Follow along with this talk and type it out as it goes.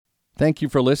Thank you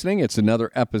for listening. It's another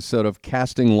episode of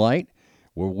Casting Light,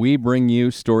 where we bring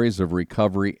you stories of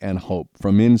recovery and hope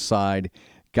from inside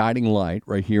Guiding Light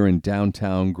right here in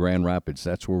downtown Grand Rapids.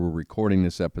 That's where we're recording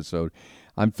this episode.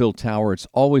 I'm Phil Tower. It's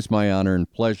always my honor and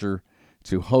pleasure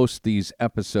to host these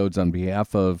episodes on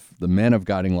behalf of the men of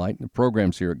Guiding Light, the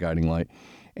programs here at Guiding Light,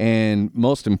 and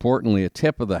most importantly, a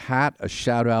tip of the hat, a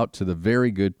shout out to the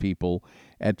very good people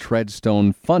at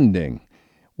Treadstone Funding.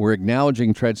 We're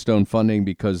acknowledging Treadstone Funding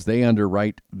because they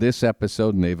underwrite this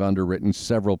episode, and they've underwritten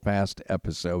several past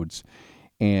episodes,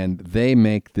 and they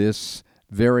make this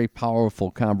very powerful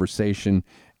conversation,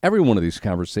 every one of these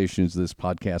conversations, this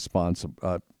podcast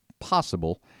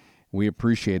possible. We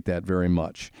appreciate that very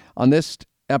much. On this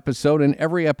episode and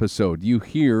every episode, you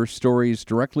hear stories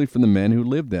directly from the men who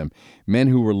lived them, men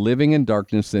who were living in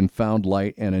darkness and found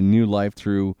light and a new life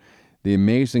through the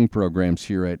amazing programs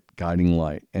here at Guiding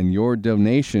Light. And your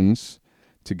donations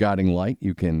to Guiding Light,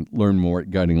 you can learn more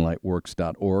at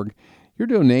guidinglightworks.org. Your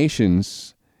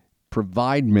donations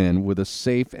provide men with a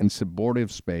safe and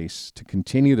supportive space to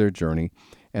continue their journey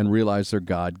and realize their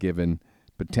God-given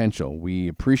potential. We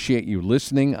appreciate you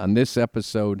listening on this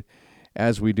episode.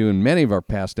 As we do in many of our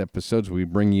past episodes, we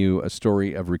bring you a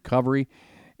story of recovery.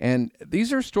 And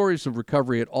these are stories of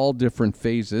recovery at all different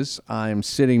phases. I'm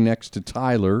sitting next to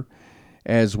Tyler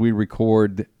as we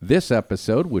record this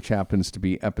episode, which happens to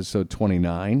be episode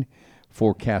 29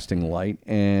 for Casting Light.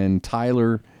 And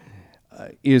Tyler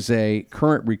is a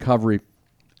current recovery,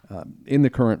 in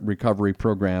the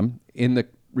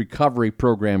recovery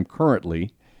program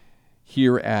currently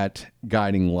here at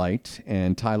Guiding Light.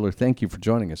 And Tyler, thank you for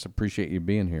joining us. Appreciate you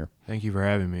being here. Thank you for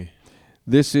having me.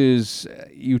 This is,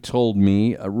 you told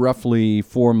me, roughly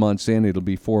 4 months in. It'll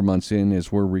be 4 months in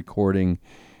as we're recording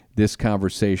this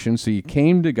conversation. So you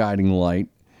came to Guiding Light,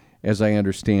 as I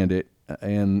understand it,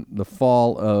 in the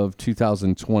fall of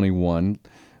 2021,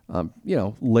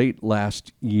 late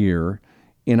last year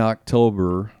in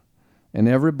October. And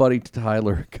everybody,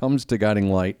 Tyler, comes to Guiding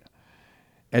Light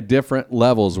at different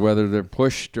levels, whether they're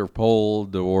pushed or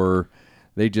pulled, or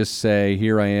they just say,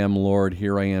 "Here I am, Lord,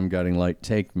 here I am, Guiding Light,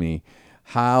 take me."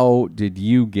 How did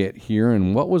you get here,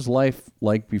 and what was life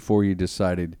like before you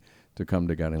decided to come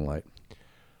to Guiding Light?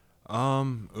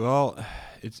 Well,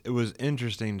 it was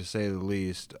interesting to say the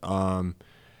least.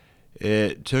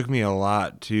 It took me a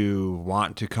lot to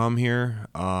want to come here.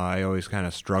 I always kind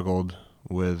of struggled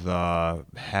with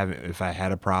having if I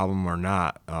had a problem or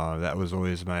not. That was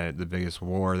always the biggest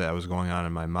war that was going on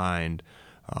in my mind.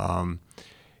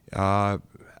 I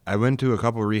went to a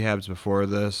couple rehabs before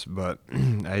this, but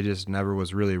I just never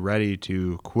was really ready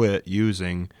to quit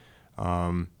using.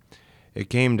 It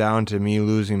came down to me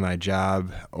losing my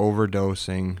job,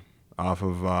 overdosing off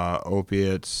of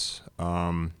opiates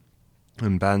and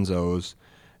benzos.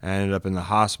 I ended up in the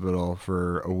hospital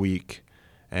for a week,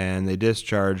 and they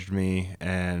discharged me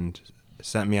and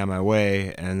sent me on my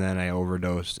way, and then I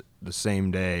overdosed the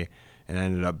same day and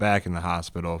ended up back in the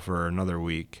hospital for another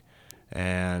week.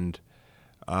 And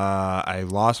I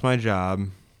lost my job,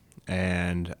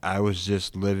 and I was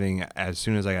just living, as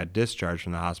soon as I got discharged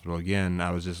from the hospital again,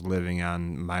 I was just living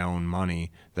on my own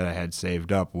money that I had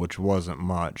saved up, which wasn't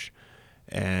much.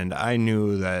 And I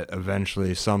knew that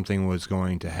eventually something was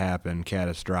going to happen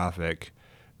catastrophic,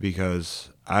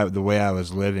 because the way I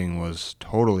was living was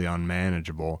totally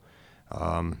unmanageable.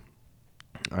 I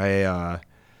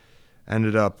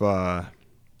ended up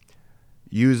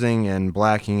using and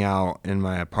blacking out in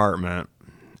my apartment,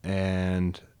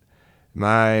 and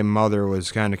my mother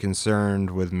was kind of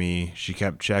concerned with me. She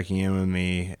kept checking in with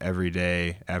me every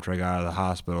day after I got out of the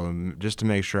hospital, just to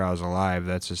make sure I was alive.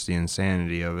 That's just the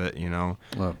insanity of it, you know?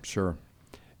 Oh, sure.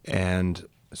 And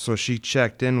so she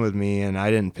checked in with me, and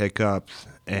I didn't pick up,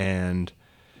 and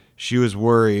she was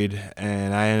worried,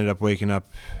 and I ended up waking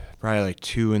up probably like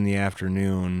 2 in the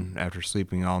afternoon after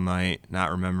sleeping all night,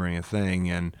 not remembering a thing.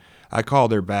 And I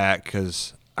called her back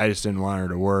because I just didn't want her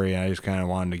to worry. I just kind of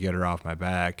wanted to get her off my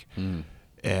back.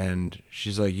 And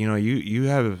she's like, you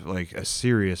have like a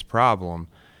serious problem.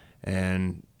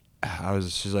 And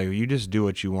she's like, you just do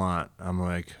what you want. I'm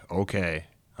like, okay.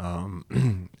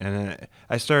 And then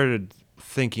I started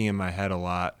thinking in my head a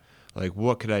lot, like,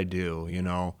 what could I do?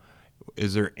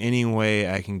 Is there any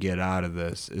way I can get out of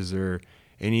this? Is there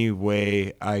any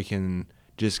way I can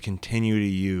just continue to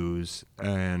use?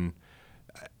 And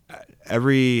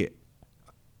every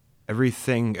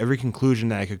conclusion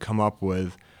that I could come up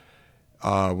with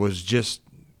was just,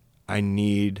 I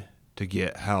need to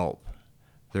get help.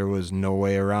 There was no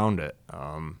way around it.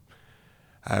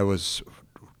 I was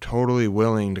totally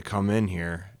willing to come in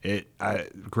here.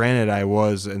 Granted, I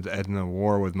was in the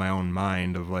war with my own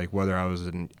mind of like whether I was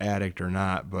an addict or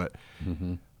not, but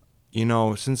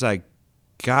since I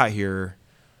got here,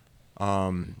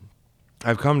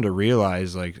 I've come to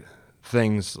realize like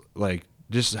things like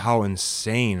just how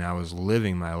insane I was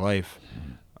living my life,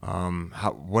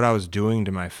 what I was doing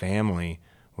to my family,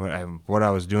 what I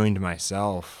was doing to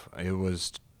myself. It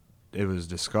was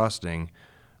disgusting.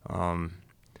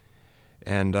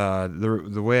 And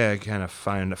the way I kind of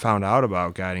found out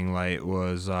about Guiding Light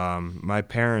was my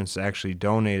parents actually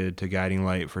donated to Guiding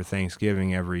Light for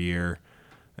Thanksgiving every year,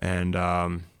 and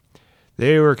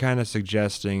they were kind of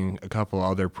suggesting a couple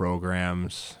other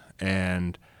programs,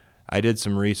 and I did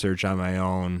some research on my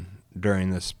own during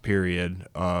this period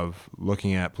of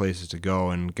looking at places to go,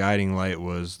 and Guiding Light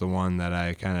was the one that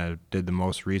I kind of did the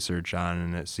most research on,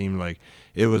 and it seemed like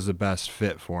it was the best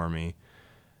fit for me.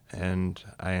 And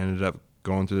I ended up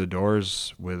going through the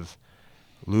doors with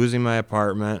losing my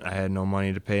apartment. I had no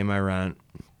money to pay my rent,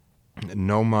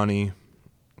 no money.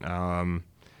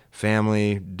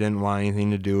 Family didn't want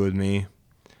anything to do with me,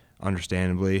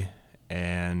 understandably,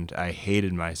 and I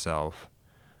hated myself.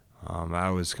 I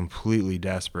was completely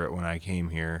desperate when I came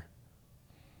here.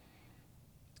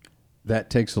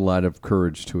 That takes a lot of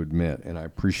courage to admit, and I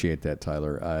appreciate that,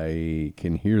 Tyler. I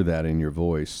can hear that in your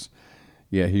voice.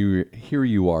 Yeah, here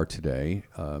you are today.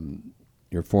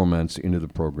 You're 4 months into the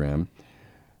program,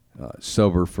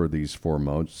 sober for these 4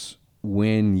 months.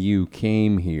 When you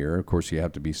came here, of course, you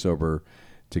have to be sober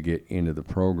to get into the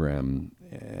program.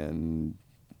 And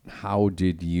how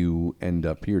did you end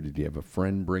up here? Did you have a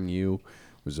friend bring you?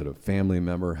 Was it a family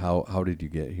member? How did you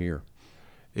get here?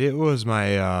 It was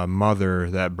my mother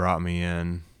that brought me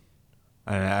in.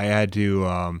 And I had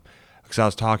to, because I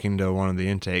was talking to one of the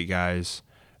intake guys,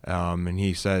 and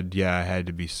he said, yeah, I had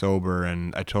to be sober.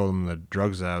 And I told him the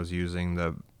drugs that I was using,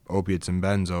 the opiates and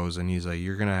benzos, and he's like,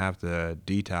 you're going to have to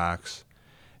detox.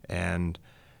 And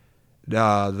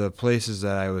the places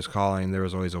that I was calling, there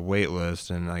was always a wait list,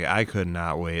 and like I could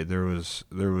not wait. There was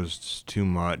too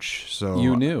much. So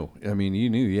you knew. I mean, you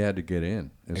knew you had to get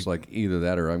in. It's like either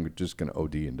that or I'm just going to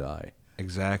OD and die.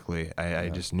 Exactly. I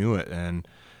just knew it, and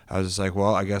I was just like,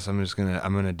 well, I guess I'm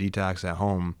gonna detox at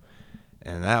home,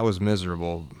 and that was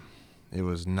miserable. It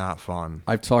was not fun.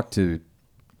 I've talked to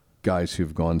guys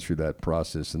who've gone through that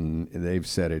process, and they've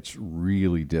said it's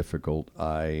really difficult.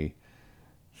 I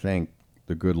thank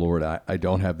the good Lord I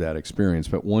don't have that experience,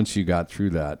 but once you got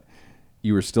through that,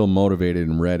 you were still motivated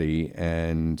and ready,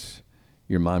 and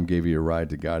your mom gave you a ride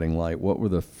to Guiding Light. What were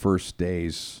the first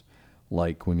days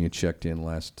like when you checked in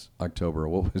last October?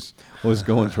 What was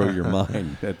going through your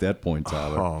mind at that point,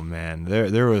 Tyler? Oh man,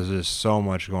 there was just so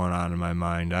much going on in my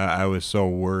mind. I was so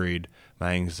worried.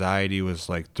 My anxiety was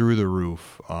like through the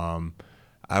roof.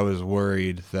 I was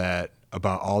worried that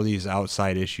about all these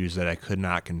outside issues that I could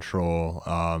not control,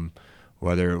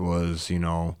 whether it was,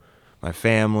 my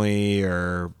family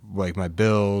or like my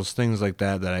bills, things like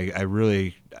that I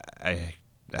really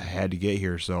had to get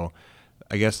here. So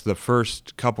I guess the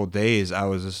first couple days I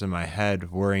was just in my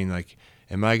head worrying, like,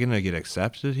 am I going to get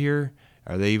accepted here?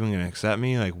 Are they even going to accept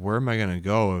me? Like, where am I going to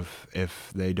go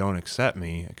if they don't accept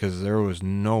me? Because there was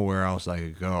nowhere else I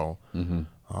could go. Mm-hmm.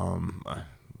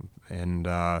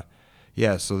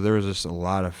 So there was just a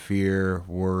lot of fear,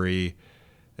 worry,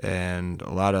 and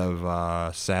a lot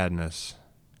of sadness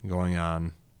going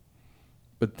on.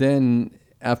 But then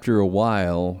after a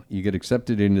while, you get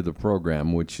accepted into the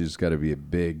program, which has got to be a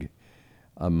big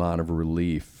amount of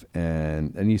relief.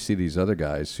 And you see these other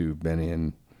guys who've been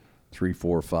in 3,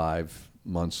 4, 5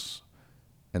 months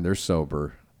and they're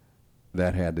sober.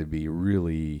 That had to be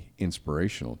really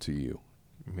inspirational to you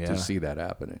to see that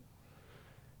happening.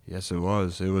 Yes, it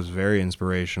was. It was very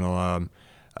inspirational.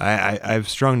 I've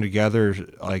strung together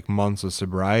like months of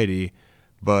sobriety,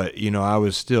 but I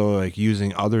was still like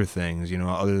using other things,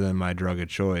 other than my drug of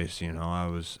choice. I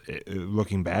was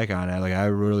looking back on it, like I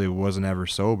really wasn't ever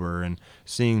sober, and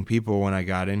seeing people when I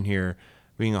got in here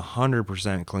being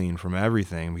 100% clean from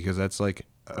everything, because that's like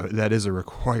that is a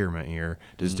requirement here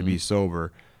just to be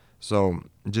sober. So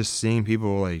just seeing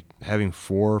people like having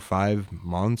 4 or 5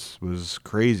 months was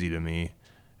crazy to me.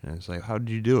 And it's like, how did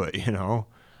you do it,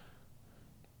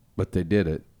 But they did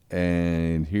it,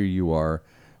 and here you are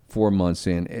 4 months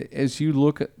in. As you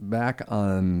look back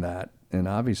on that, and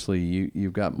obviously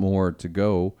you've got more to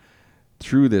go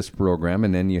through this program,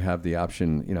 and then you have the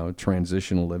option,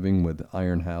 transitional living with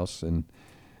Iron House and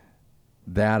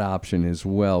that option as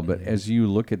well. But as you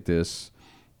look at this,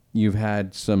 you've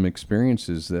had some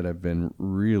experiences that have been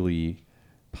really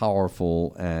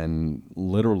powerful and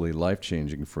literally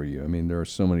life-changing for you. I mean, there are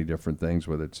so many different things,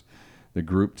 whether it's the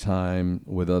group time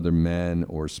with other men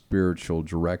or spiritual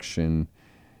direction.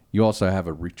 You also have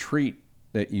a retreat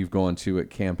that you've gone to at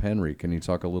Camp Henry. Can you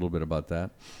talk a little bit about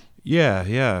that?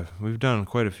 Yeah, we've done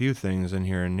quite a few things in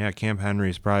here, and yeah, Camp Henry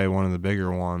is probably one of the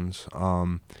bigger ones.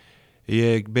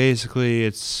 Yeah, basically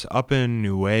it's up in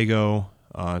Newaygo.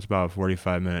 It's about a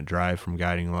 45-minute drive from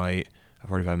Guiding Light,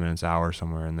 45 minutes hour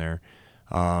somewhere in there.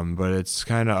 But it's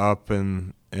kind of up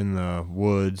in the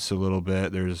woods a little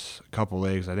bit. There's a couple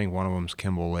lakes. I think one of them's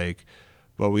Kimball Lake,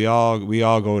 but we all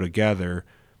go together,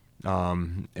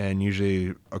 and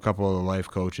usually a couple of the life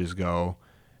coaches go,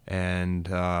 and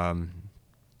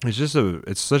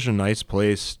it's such a nice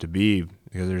place to be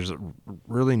because there's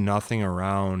really nothing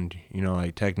around,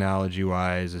 like technology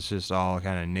wise. It's just all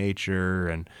kind of nature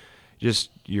and just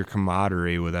your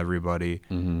camaraderie with everybody.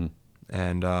 Mm-hmm.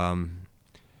 And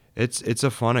it's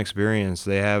a fun experience.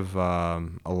 They have a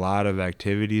lot of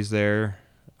activities there,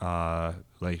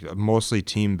 like mostly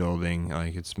team building.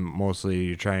 Like it's mostly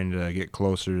you're trying to get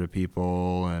closer to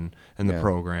people and the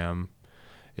program.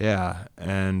 Yeah,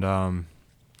 and do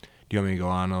you want me to go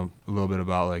on a little bit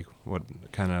about like what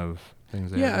kind of things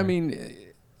they have? I mean,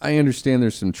 I understand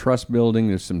there's some trust building,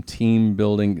 there's some team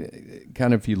building.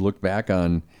 Kind of if you look back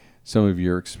on some of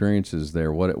your experiences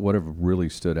there, what have really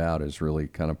stood out as really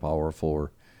kind of powerful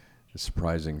or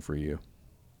surprising for you?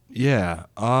 Yeah,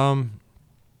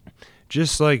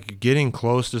 just like getting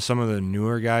close to some of the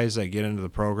newer guys that get into the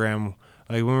program.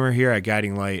 Like when we're here at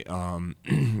Guiding Light,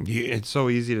 it's so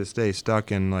easy to stay stuck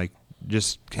in like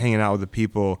just hanging out with the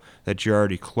people that you're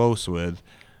already close with,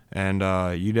 and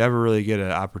you never really get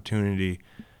an opportunity.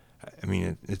 I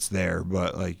mean, it's there,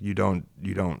 but like you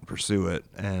don't pursue it.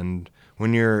 And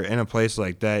when you're in a place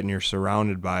like that and you're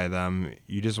surrounded by them,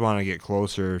 you just want to get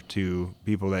closer to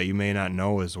people that you may not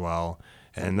know as well.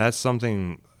 And that's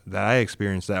something that I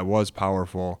experienced that was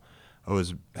powerful. I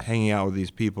was hanging out with these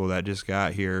people that just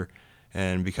got here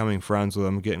and becoming friends with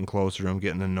them, getting closer to them,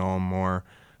 getting to know them more.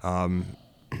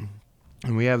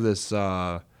 And we have this,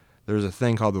 there's a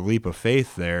thing called the Leap of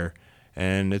Faith there,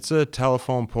 and it's a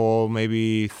telephone pole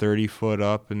maybe 30 foot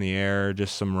up in the air,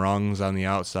 just some rungs on the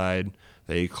outside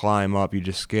that you climb up. You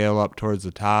just scale up towards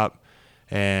the top,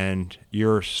 and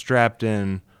you're strapped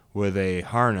in with a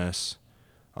harness,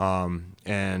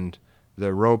 and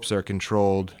the ropes are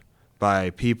controlled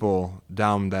by people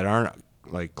down that aren't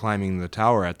like climbing the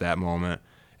tower at that moment,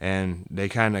 and they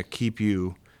kind of keep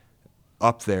you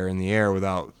up there in the air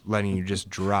without letting you just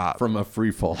drop from a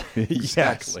free fall.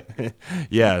 Exactly.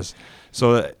 Yes.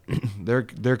 So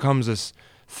there comes this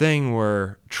thing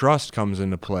where trust comes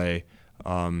into play.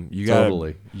 You gotta,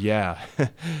 totally. Yeah.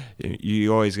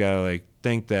 You always gotta like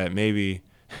think that maybe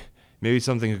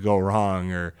something could go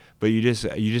wrong, but you just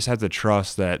have to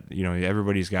trust that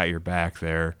everybody's got your back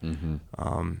there. Mm-hmm.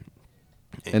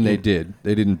 And they did.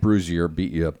 They didn't bruise you or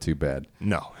beat you up too bad.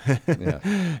 No.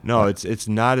 Yeah. No, it's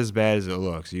not as bad as it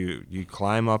looks. You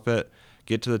climb up it,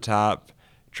 get to the top,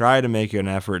 try to make an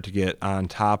effort to get on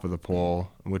top of the pole,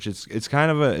 which it's kind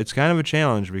of a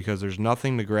challenge because there's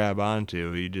nothing to grab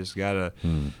onto. You just gotta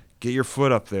get your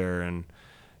foot up there and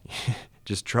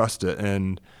just trust it.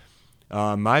 And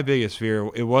my biggest fear,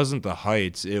 it wasn't the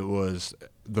heights. It was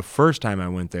the first time I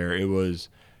went there. It was,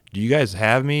 do you guys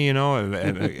have me?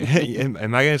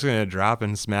 Am I just going to drop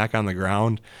and smack on the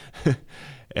ground?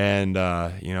 And,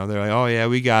 they're like, oh, yeah,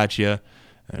 we got you.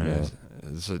 And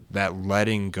so that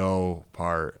letting go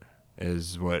part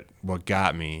is what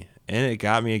got me. And it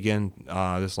got me again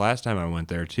this last time I went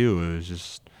there, too. It was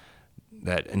just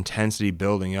that intensity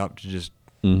building up to just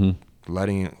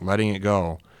letting it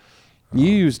go.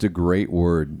 You used a great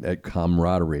word at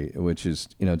camaraderie, which is,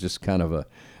 just kind of a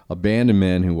band of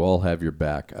men who all have your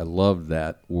back. I love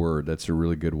that word. That's a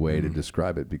really good way to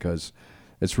describe it because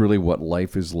it's really what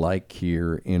life is like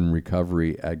here in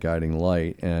recovery at Guiding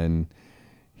Light. And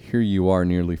here you are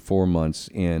nearly 4 months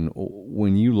in.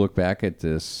 When you look back at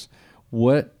this,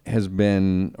 what have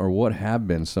been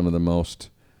some of the most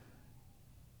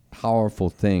powerful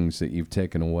things that you've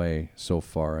taken away so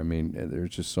far? I mean,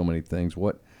 there's just so many things.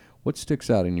 What sticks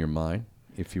out in your mind,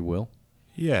 if you will?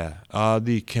 Yeah,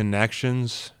 the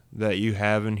connections that you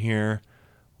have in here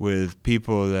with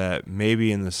people that may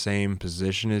be in the same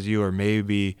position as you or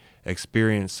maybe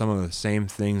experience some of the same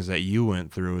things that you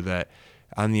went through that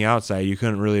on the outside you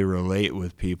couldn't really relate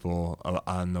with people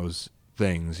on those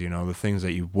things, the things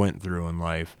that you went through in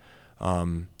life.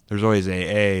 There's always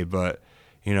AA, but,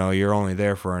 you're only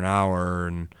there for an hour,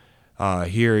 and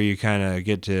here you kind of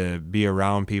get to be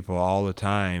around people all the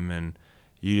time, and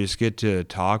you just get to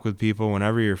talk with people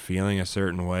whenever you're feeling a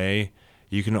certain way.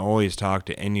 you can always talk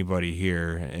to anybody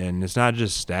here, and it's not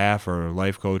just staff or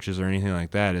life coaches or anything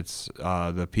like that. It's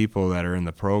the people that are in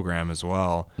the program as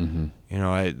well. Mm-hmm. You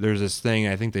know, there's this thing,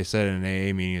 I think they said in an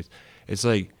AA meeting, it's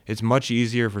like it's much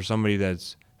easier for somebody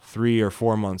that's 3 or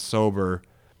 4 months sober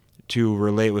to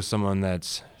relate with someone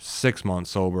that's 6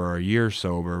 months sober or a year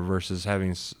sober versus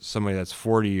having somebody that's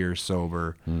 40 years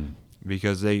sober,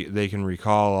 because they can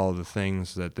recall all the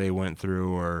things that they went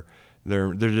through, or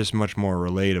they're just much more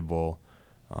relatable.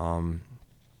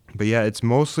 But yeah, it's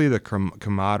mostly the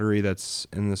camaraderie that's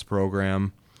in this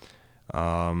program.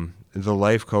 The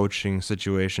life coaching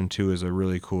situation too is a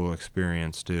really cool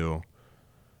experience too.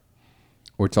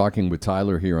 We're talking with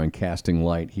Tyler here on Casting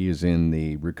Light. He is in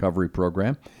the recovery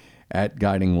program at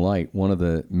Guiding Light, one of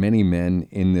the many men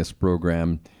in this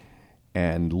program,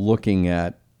 and looking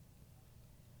at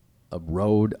a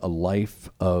road, a life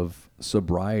of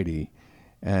sobriety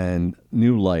and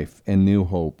new life and new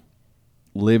hope,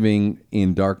 living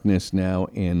in darkness now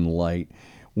in light.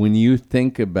 When you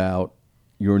think about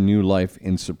your new life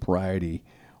in sobriety,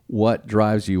 what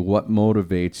drives you, what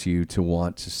motivates you to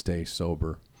want to stay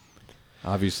sober?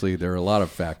 Obviously, there are a lot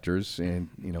of factors, and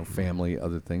family,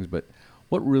 other things, but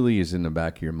what really is in the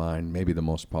back of your mind, maybe the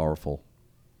most powerful?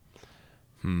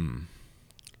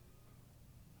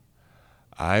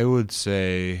 I would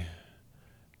say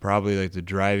probably like the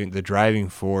driving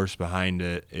force behind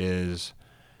it is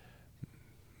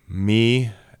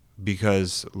me,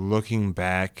 because looking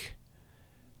back,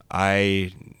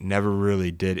 I never really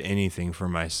did anything for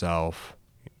myself.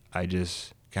 I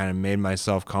just kind of made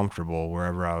myself comfortable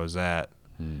wherever I was at.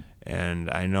 And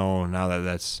I know now that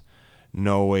that's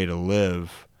no way to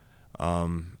live.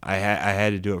 I had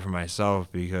to do it for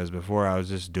myself, because before I was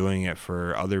just doing it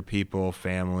for other people,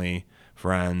 family,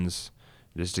 friends,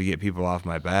 just to get people off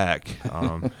my back.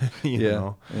 You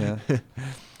know? Yeah.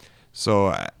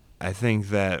 So I think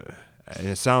that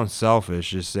it sounds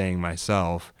selfish just saying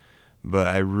myself, but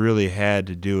I really had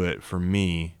to do it for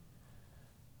me.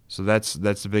 So that's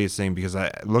the biggest thing, because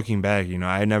looking back,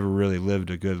 I never really lived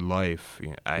a good life.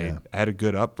 I had a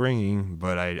good upbringing,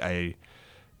 but I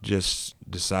just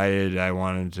decided I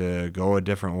wanted to go a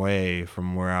different way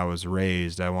from where I was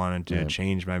raised. I wanted to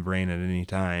change my brain at any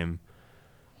time.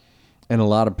 And a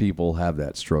lot of people have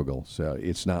that struggle. So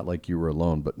it's not like you were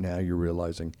alone, but now you're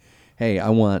realizing, hey, I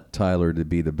want Tyler to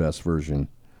be the best version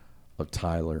of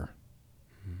Tyler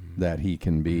that he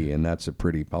can be. And that's a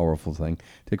pretty powerful thing.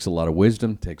 Takes a lot of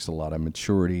wisdom, takes a lot of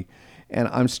maturity. And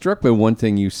I'm struck by one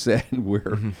thing you said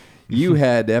where you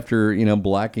had, after,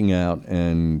 blacking out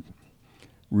and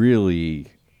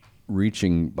really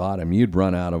reaching bottom, you'd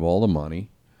run out of all the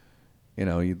money.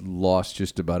 You'd lost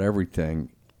just about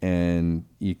everything. And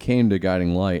you came to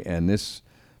Guiding Light, and this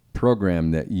program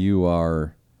that you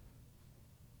are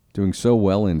doing so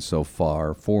well in so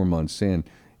far, 4 months in,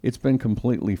 it's been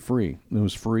completely free. It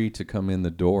was free to come in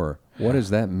the door. What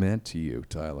has that meant to you,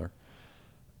 Tyler?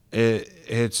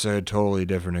 It's a totally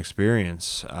different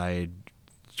experience. I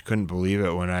couldn't believe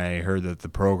it when I heard that the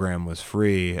program was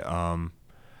free. I'm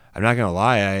not going to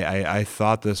lie, I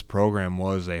thought this program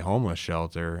was a homeless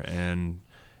shelter, and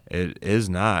it is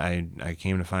not. I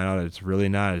came to find out it's really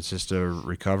not. It's just a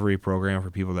recovery program for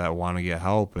people that want to get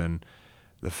help. And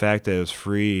the fact that it was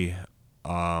free,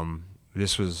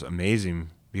 this was amazing,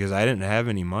 because I didn't have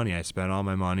any money. I spent all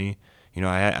my money.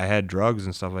 I had drugs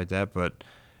and stuff like that, but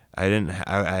I didn't.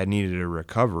 I needed a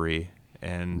recovery,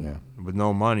 and with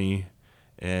no money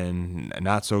and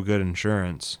not so good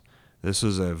insurance, this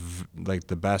was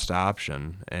the best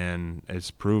option, and it's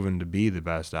proven to be the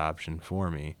best option for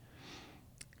me.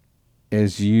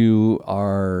 As you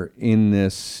are in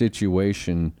this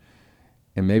situation,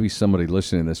 and maybe somebody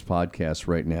listening to this podcast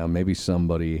right now, maybe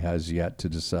somebody has yet to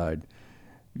decide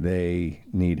they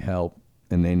need help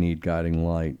and they need Guiding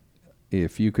Light.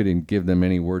 If you could give them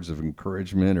any words of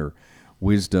encouragement or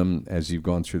wisdom as you've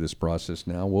gone through this process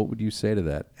now, what would you say to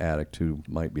that addict who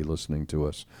might be listening to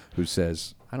us, who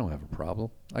says, I don't have a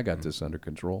problem, I got this under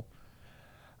control?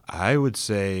 I would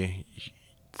say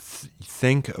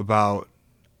think about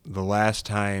the last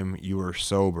time you were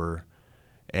sober,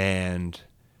 and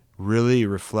really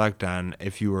reflect on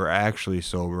if you were actually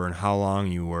sober and how long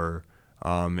you were.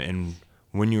 And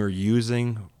when you were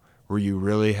using, were you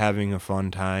really having a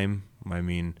fun time? I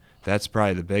mean, that's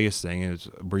probably the biggest thing, is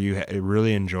were you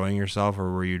really enjoying yourself,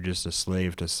 or were you just a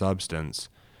slave to substance?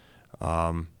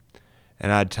 And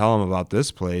I'd tell them about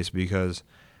this place, because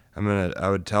I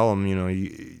would tell them,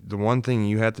 the one thing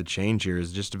you have to change here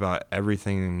is just about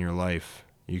everything in your life.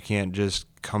 You can't just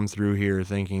come through here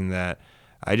thinking that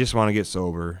I just want to get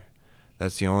sober.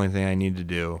 That's the only thing I need to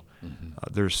do.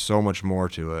 There's so much more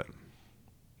to it.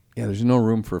 Yeah, there's no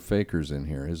room for fakers in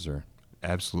here, is there?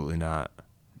 Absolutely not.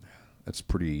 That's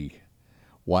pretty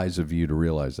wise of you to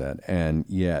realize that. And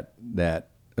yet, that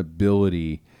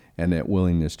ability and that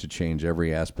willingness to change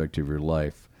every aspect of your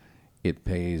life, it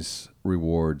pays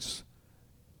rewards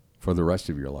for the rest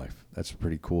of your life. That's a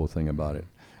pretty cool thing about it.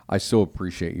 I so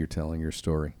appreciate you telling your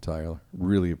story, Tyler.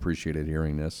 Really appreciated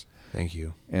hearing this. Thank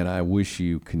you. And I wish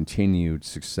you continued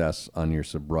success on your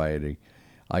sobriety.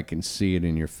 I can see it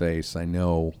in your face. I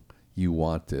know you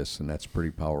want this, and that's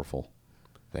pretty powerful.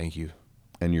 Thank you.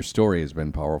 And your story has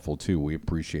been powerful, too. We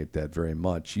appreciate that very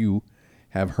much. You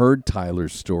have heard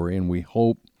Tyler's story, and we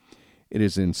hope it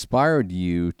has inspired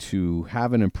you to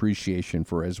have an appreciation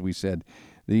for, as we said,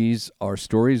 these are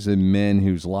stories of men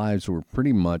whose lives were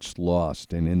pretty much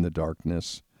lost and in the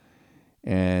darkness.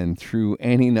 And through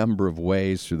any number of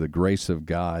ways, through the grace of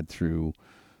God, through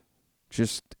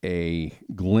just a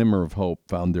glimmer of hope,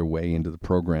 found their way into the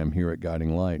program here at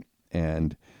Guiding Light,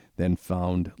 and then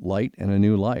found light and a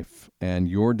new life. And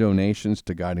your donations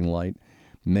to Guiding Light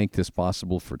make this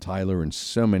possible for Tyler and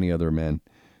so many other men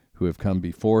who have come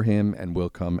before him and will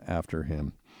come after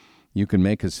him. You can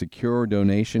make a secure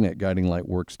donation at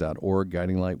guidinglightworks.org,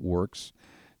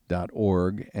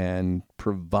 guidinglightworks.org, and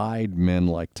provide men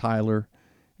like Tyler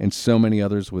and so many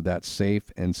others with that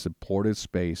safe and supportive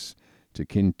space to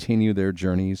continue their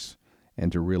journeys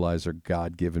and to realize their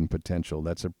God-given potential.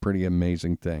 That's a pretty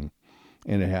amazing thing,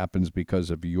 and it happens because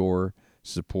of your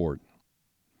support.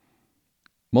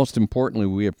 Most importantly,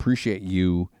 we appreciate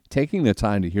you taking the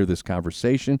time to hear this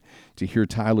conversation, to hear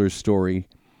Tyler's story,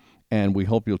 and we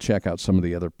hope you'll check out some of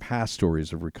the other past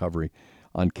stories of recovery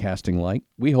on Casting Light.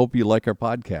 We hope you like our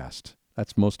podcast.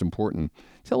 That's most important.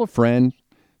 Tell a friend,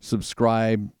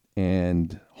 subscribe,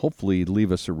 and hopefully leave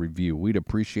us a review. We'd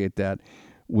appreciate that.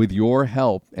 With your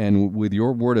help and with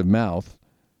your word of mouth,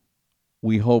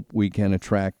 we hope we can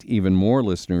attract even more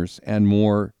listeners and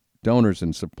more donors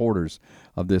and supporters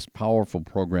of this powerful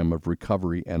program of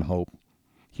recovery and hope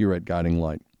here at Guiding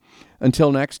Light.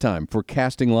 Until next time, for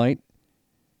Casting Light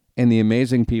and the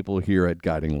amazing people here at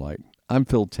Guiding Light, I'm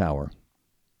Phil Tower.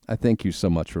 I thank you so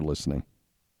much for listening.